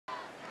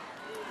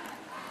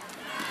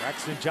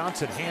Braxton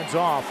Johnson hands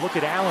off. Look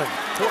at Allen.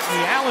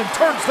 Courtney Allen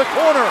turns the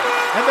corner,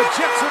 and the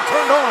Jets are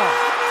turned on.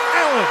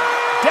 Allen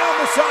down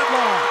the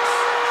sidelines.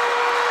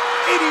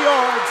 80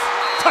 yards,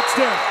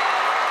 touchdown.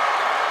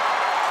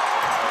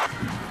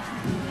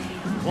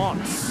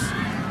 Launch,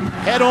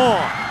 head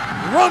on,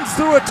 runs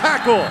through a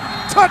tackle.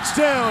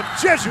 Touchdown,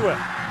 Jesuit.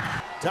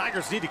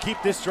 Tigers need to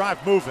keep this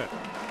drive moving.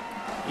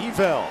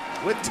 Evel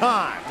with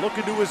time,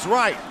 looking to his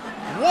right.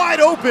 Wide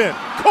open,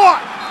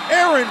 caught,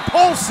 Aaron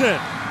Paulson.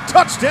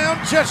 Touchdown,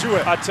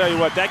 Jesuit. I'll tell you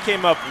what, that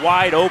came up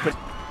wide open.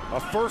 A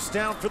first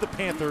down for the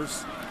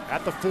Panthers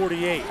at the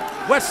 48.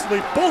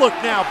 Wesley Bullock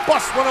now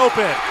busts one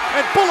open,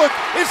 and Bullock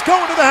is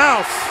going to the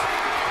house.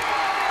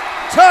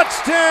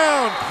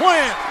 Touchdown,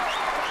 Plant.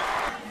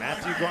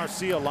 Matthew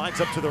Garcia lines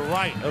up to the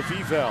right of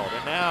Evel,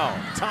 and now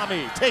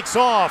Tommy takes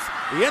off.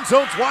 The end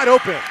zone's wide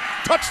open.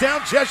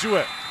 Touchdown,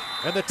 Jesuit.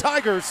 And the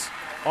Tigers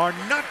are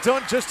not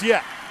done just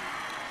yet.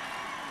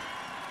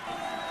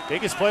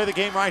 Biggest play of the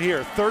game right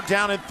here, 3rd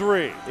down and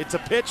 3. It's a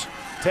pitch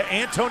to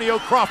Antonio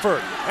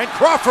Crawford, and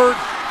Crawford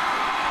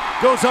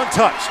goes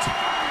untouched.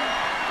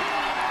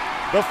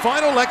 The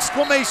final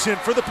exclamation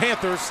for the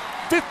Panthers,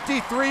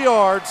 53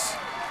 yards,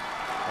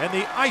 and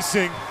the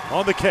icing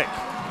on the cake.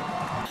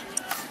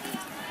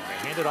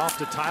 They hand it off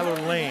to Tyler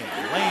Lane.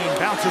 Lane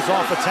bounces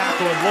off a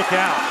tackle, and look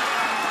out.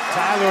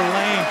 Tyler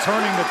Lane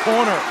turning the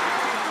corner.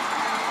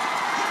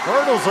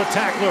 Hurdles a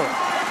tackler.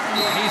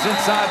 He's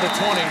inside the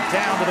 20,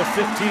 down to the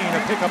 15,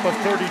 a pickup of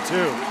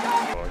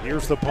 32.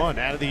 Here's the punt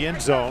out of the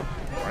end zone.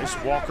 Bryce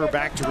Walker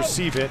back to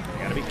receive it.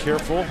 Gotta be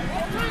careful.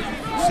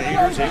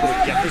 Crusaders able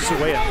to get this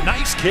away. A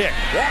nice kick.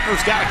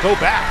 Walker's got to go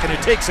back, and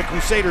it takes a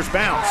Crusaders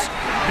bounce.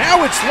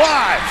 Now it's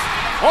live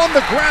on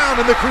the ground,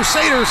 and the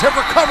Crusaders have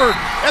recovered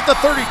at the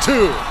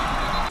 32.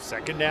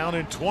 2nd down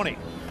and 20.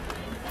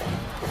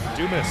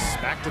 Dumas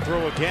back to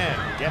throw again.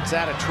 Gets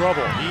out of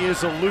trouble. He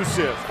is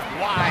elusive.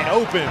 Wide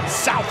open.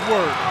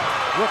 Southward.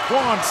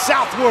 Raquan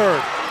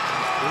southward.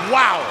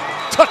 Wow.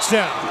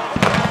 Touchdown.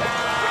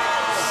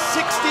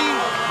 60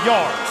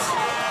 yards.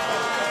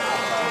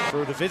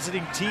 For the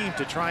visiting team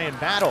to try and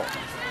battle.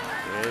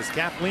 As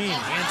Kathleen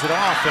hands it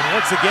off, and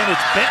once again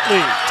it's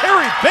Bentley.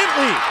 Terry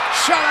Bentley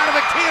shot out of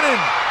a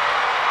cannon.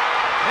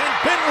 And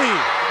Bentley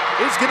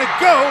is going to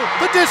go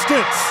the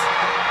distance.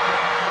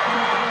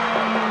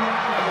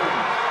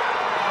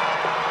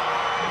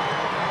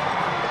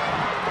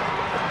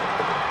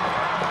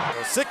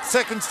 6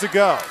 seconds to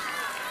go,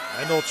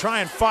 and they'll try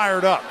and fire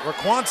it up.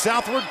 Raquan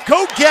southward,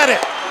 go get it!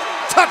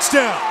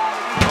 Touchdown!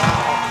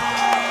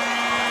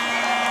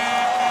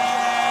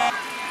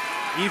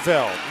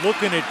 Evel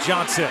looking at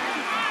Johnson,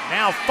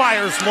 now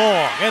fires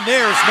long, and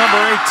there's number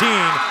 18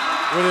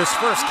 with his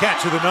first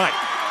catch of the night.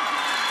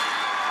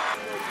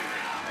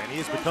 And he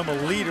has become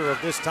a leader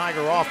of this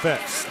Tiger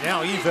offense.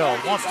 Now Evel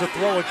wants to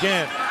throw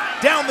again,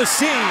 down the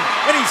seam,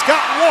 and he's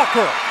got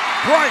Walker.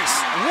 Bryce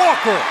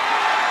Walker,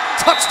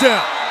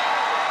 touchdown!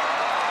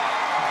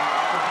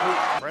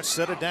 Fresh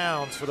set of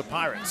downs for the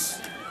Pirates.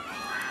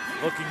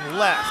 Looking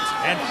left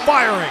and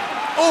firing.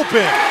 Open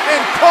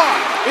and caught.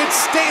 It's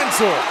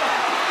Stanzel.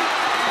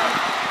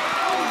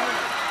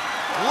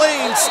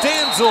 Lane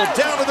Stanzel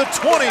down to the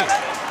 20.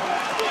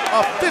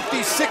 A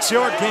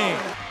 56-yard gain.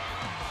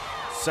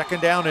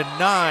 2nd down and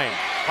 9.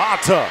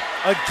 Bata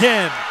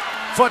again.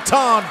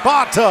 Fatan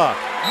Bata.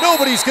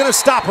 Nobody's going to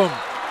stop him.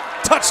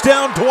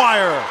 Touchdown,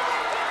 Dwyer.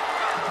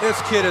 This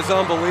kid is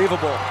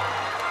unbelievable.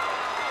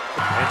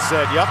 And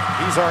said, yep,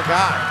 he's our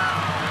guy.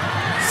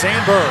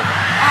 Sandberg,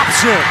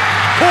 option,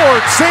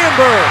 Ford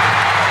Sandberg,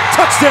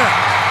 touchdown.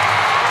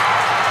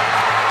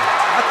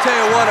 I tell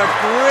you what, a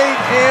great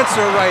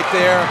answer right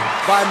there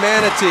by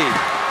Manatee.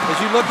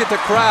 As you look at the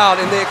crowd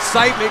and the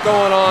excitement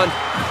going on.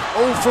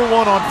 0 for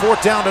 1 on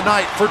 4th down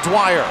tonight for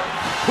Dwyer.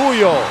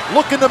 Julio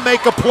looking to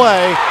make a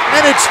play,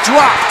 and it's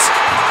dropped.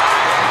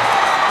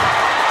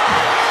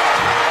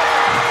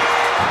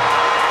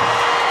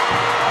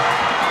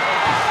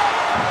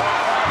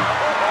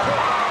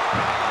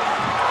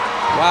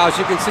 Wow, as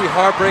you can see,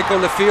 heartbreak on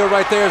the field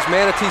right there as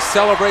Manatee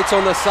celebrates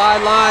on the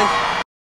sideline.